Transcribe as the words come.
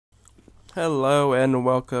Hello and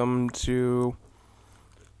welcome to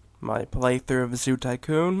my playthrough of Zoo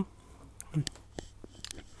Tycoon. I'm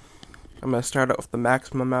going to start out with the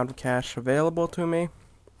maximum amount of cash available to me,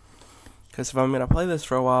 because if I'm going to play this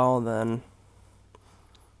for a while, then,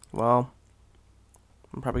 well,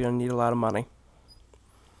 I'm probably going to need a lot of money.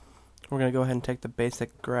 We're going to go ahead and take the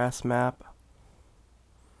basic grass map.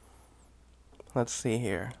 Let's see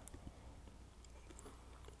here.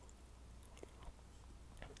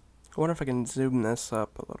 I wonder if I can zoom this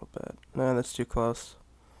up a little bit. No, that's too close.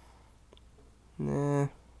 Nah.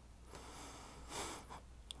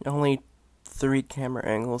 Only 3 camera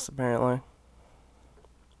angles, apparently.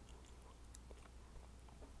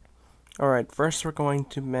 Alright, first we're going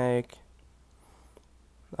to make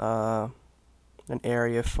an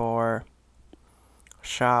area for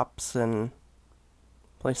shops and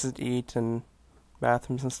places to eat and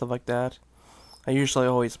bathrooms and stuff like that. I usually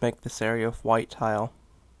always make this area of white tile,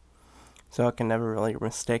 so I can never really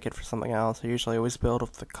mistake it for something else. I usually always build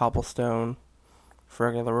with the cobblestone for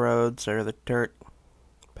regular roads or the dirt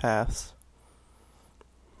paths.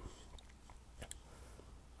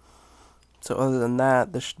 So other than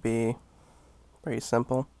that, this should be pretty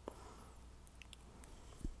simple.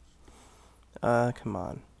 Come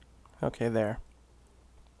on. Okay, there.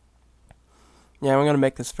 Yeah, I'm gonna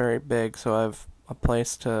make this very big so I have a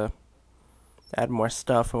place to add more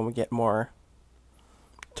stuff when we get more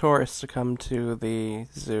tourists to come to the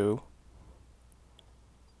zoo.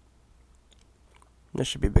 This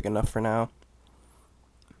should be big enough for now.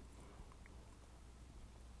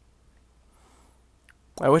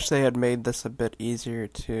 I wish they had made this a bit easier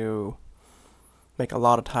to make a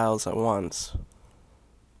lot of tiles at once.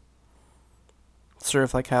 Sort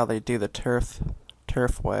of like how they do the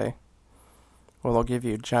turf way. Well, they'll give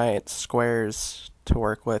you giant squares to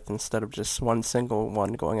work with instead of just one single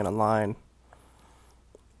one going in a line.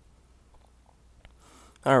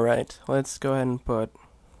 Alright, let's go ahead and put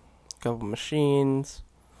a couple machines.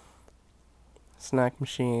 Snack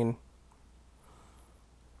machine.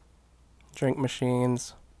 Drink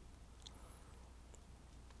machines.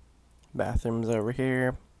 Bathrooms over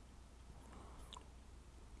here.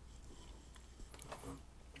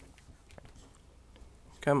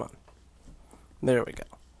 Come on. There we go.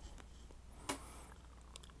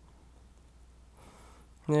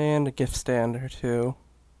 And a gift stand or two.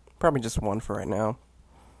 Probably just one for right now.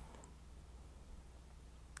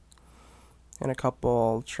 And a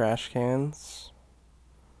couple trash cans.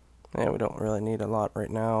 Yeah, we don't really need a lot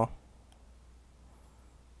right now.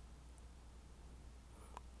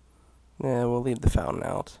 Yeah, we'll leave the fountain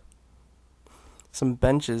out. Some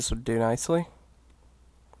benches would do nicely.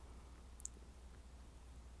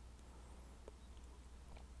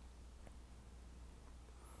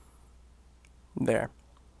 There.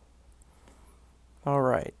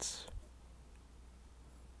 Alright.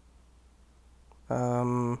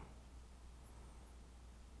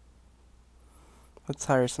 Let's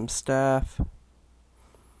hire some staff.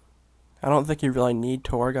 I don't think you really need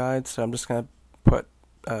tour guides, so I'm just gonna put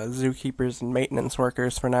zookeepers and maintenance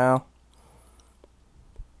workers for now.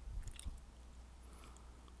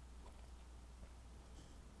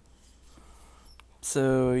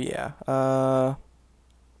 So yeah,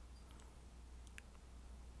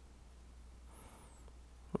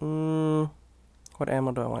 what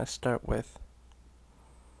animal do I want to start with?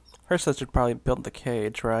 First I should probably build the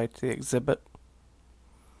cage, right? The exhibit.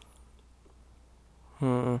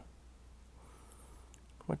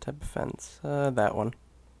 What type of fence? That one.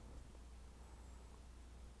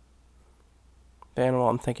 The animal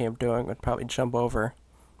I'm thinking of doing would probably jump over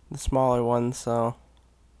the smaller one, so...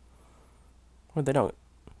 Well,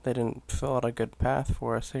 they didn't fill out a good path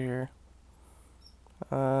for us here.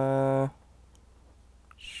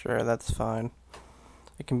 Sure, that's fine.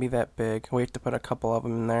 It can be that big. We have to put a couple of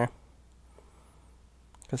them in there,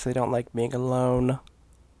 because they don't like being alone.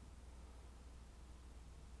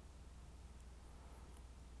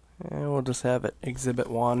 And we'll just have it Exhibit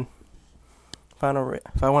 1. If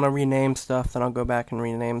I want to rename stuff, then I'll go back and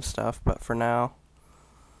rename stuff, but for now...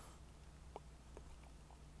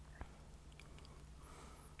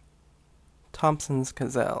 Thompson's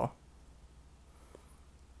gazelle.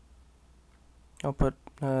 I'll put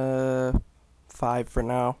 5 for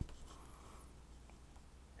now.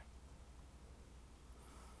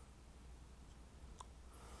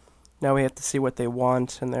 Now we have to see what they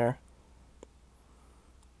want in there.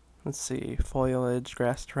 Let's see, foliage,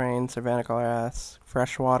 grass terrain, savanna grass,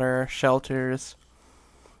 freshwater, shelters.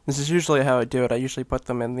 This is usually how I do it. I usually put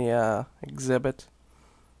them in the exhibit,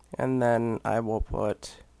 and then I will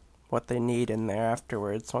put what they need in there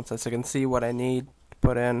afterwards, once I can see what I need to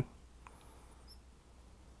put in.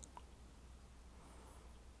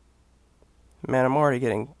 Man, I'm already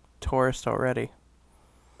getting tourist already.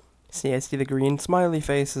 See, I see the green smiley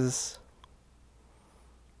faces.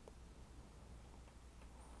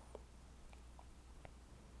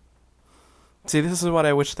 See, this is what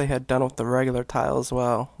I wish they had done with the regular tile as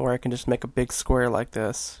well, where I can just make a big square like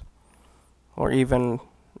this. Or even,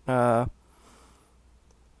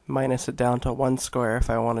 minus it down to 1 square if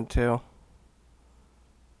I wanted to.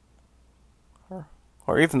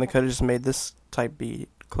 Or even they could have just made this type be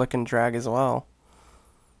click and drag as well.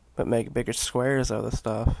 But make bigger squares of the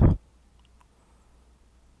stuff.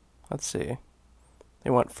 Let's see. They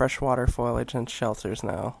want freshwater foliage and shelters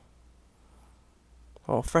now.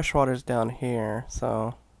 Well, freshwater's down here,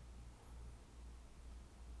 so...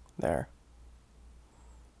 There.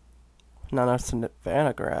 Not enough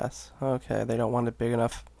savanna grass. Okay, they don't want a big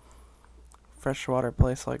enough freshwater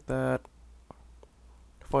place like that.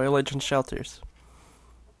 Foliage and shelters.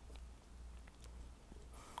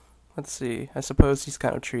 Let's see. I suppose these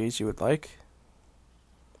kind of trees you would like.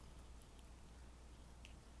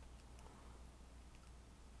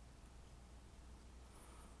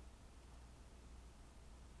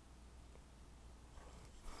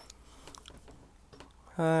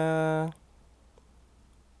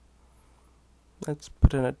 Let's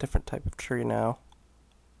put in a different type of tree now.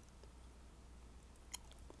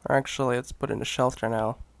 Or actually, let's put in a shelter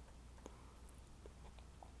now.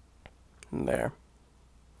 There.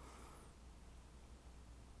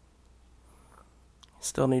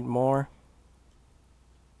 Still need more.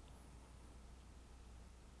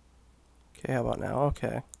 Okay, how about now?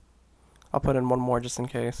 Okay. I'll put in one more just in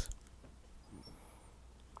case.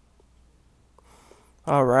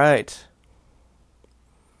 Alright.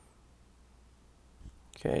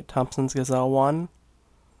 Okay, Thompson's Gazelle 1.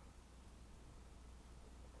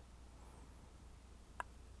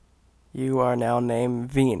 You are now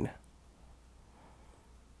named Veen.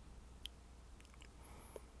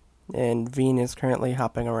 And Veen is currently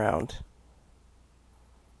hopping around.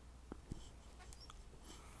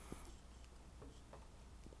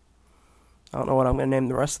 I don't know what I'm going to name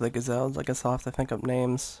the rest of the gazelles. I guess I'll have to think up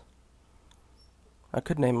names. I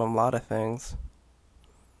could name them a lot of things.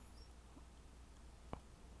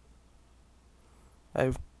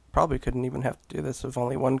 I probably couldn't even have to do this with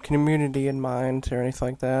only one community in mind or anything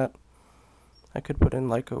like that. I could put in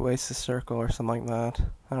like Oasis Circle or something like that.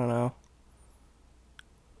 I don't know.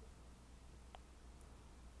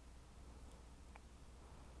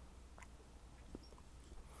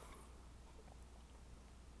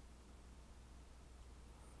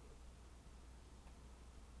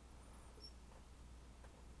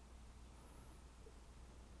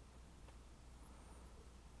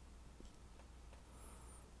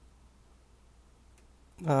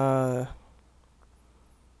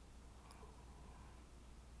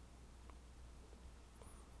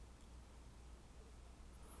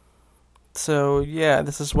 So yeah,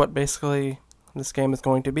 this is what basically this game is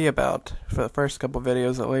going to be about, for the first couple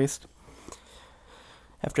videos at least.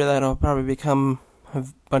 After that it'll probably become a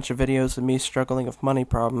bunch of videos of me struggling with money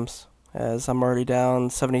problems, as I'm already down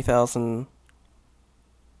 70,000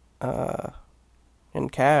 in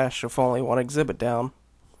cash with only one exhibit down.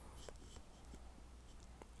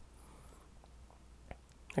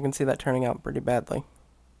 I can see that turning out pretty badly.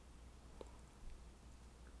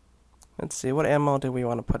 Let's see, what ammo do we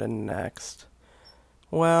want to put in next?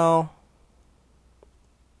 Well...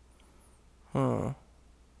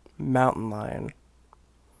 Mountain lion.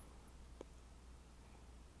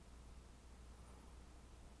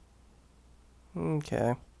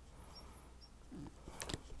 Okay.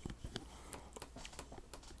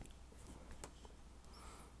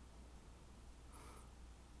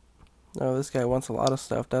 Oh, this guy wants a lot of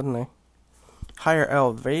stuff, doesn't he? Higher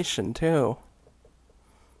elevation, too.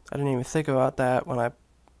 I didn't even think about that when I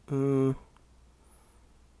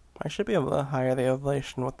should be able to higher the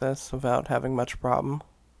elevation with this without having much problem.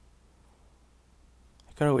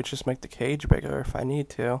 I could always just make the cage bigger if I need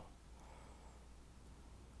to.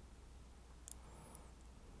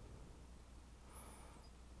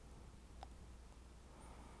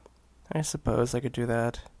 I suppose I could do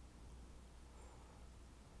that.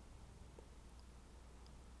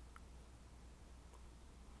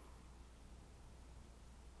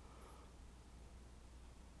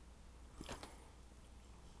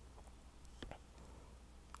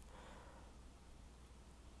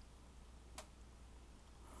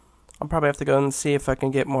 I'll probably have to go and see if I can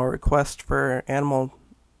get more requests for animal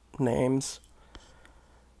names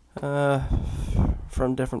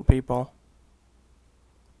from different people.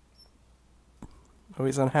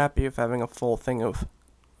 Always unhappy of having a full thing of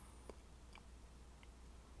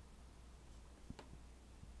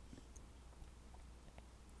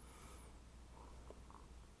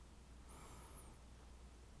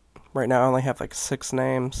Right now I only have like 6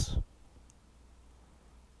 names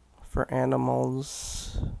for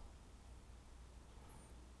animals.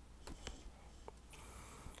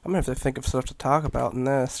 I'm gonna have to think of stuff to talk about in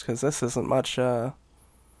this, because this isn't much, there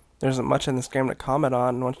isn't much in this game to comment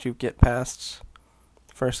on once you get past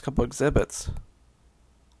the first couple exhibits.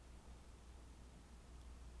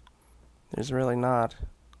 There's really not.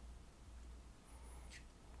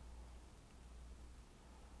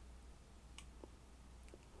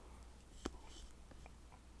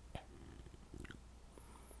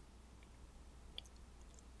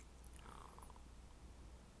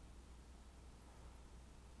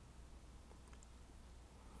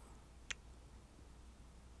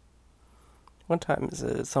 What time is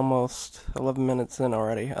it? It's almost 11 minutes in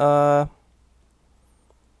already.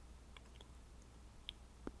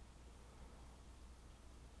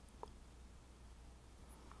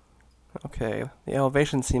 Okay, the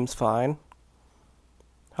elevation seems fine.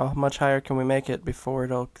 How much higher can we make it before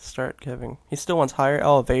it'll start giving? He still wants higher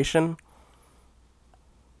elevation?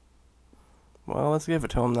 Well, let's give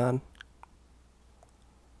it to him then.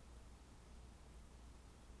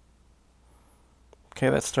 Okay,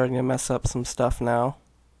 that's starting to mess up some stuff now.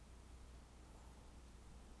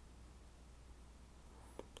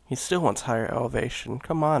 He still wants higher elevation.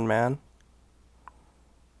 Come on, man.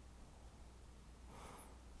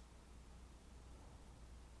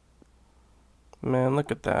 Man, look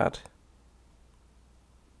at that.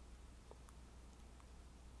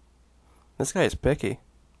 This guy is picky.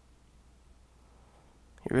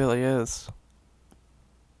 He really is.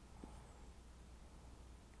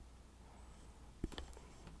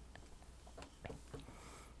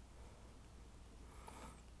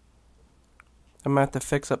 I might have to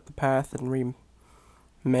fix up the path and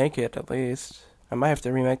remake it at least. I might have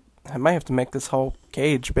to make this whole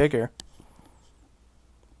cage bigger.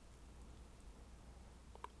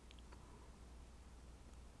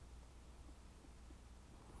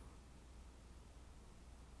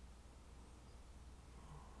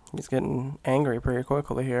 He's getting angry pretty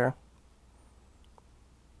quickly here.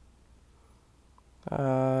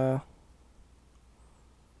 Okay,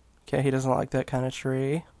 he doesn't like that kind of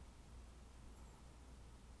tree.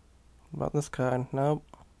 What about this kind? Nope.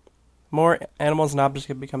 More animals and objects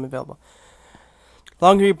can become available. The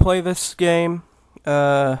longer you play this game,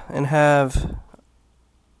 and have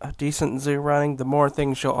a decent zoo running, the more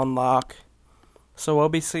things you'll unlock. So we'll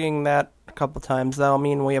be seeing that a couple times. That'll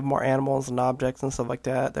mean we have more animals and objects and stuff like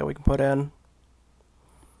that we can put in.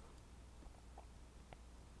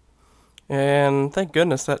 And thank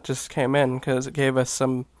goodness that just came in, because it gave us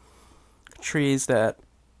some trees that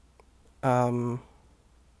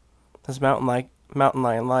this mountain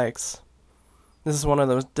lion likes. This is one of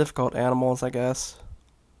those difficult animals, I guess.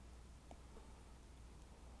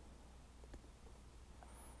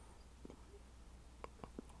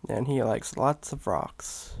 And he likes lots of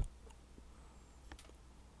rocks.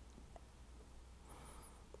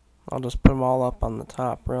 I'll just put them all up on the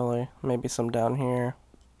top, really. Maybe some down here.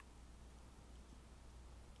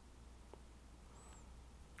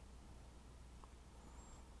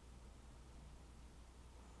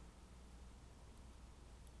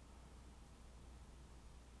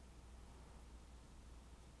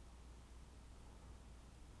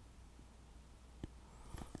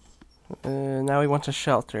 Now he wants a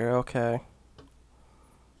shelter, okay.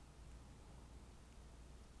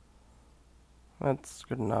 That's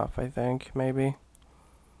good enough, I think, maybe.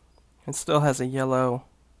 It still has a yellow...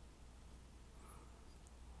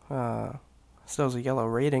 still has a yellow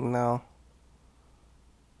rating, though.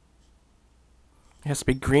 It has to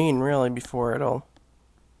be green, really, before it'll...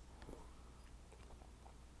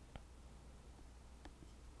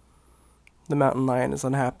 The mountain lion is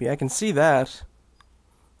unhappy. I can see that.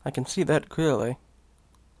 I can see that clearly.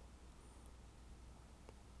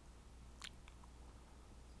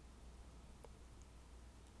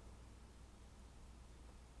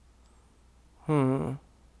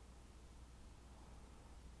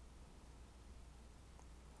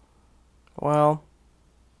 Well,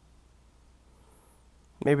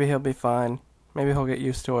 maybe he'll be fine. Maybe he'll get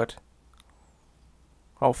used to it.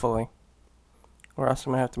 Hopefully. Or else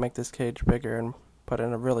I'm gonna have to make this cage bigger and put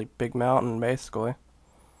in a really big mountain, basically.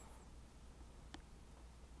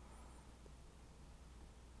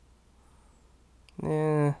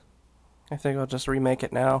 Yeah, I think I'll just remake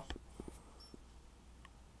it now.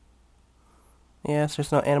 Yes,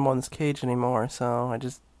 there's no animal in this cage anymore, so I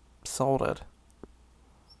just sold it.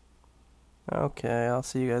 Okay, I'll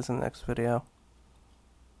see you guys in the next video.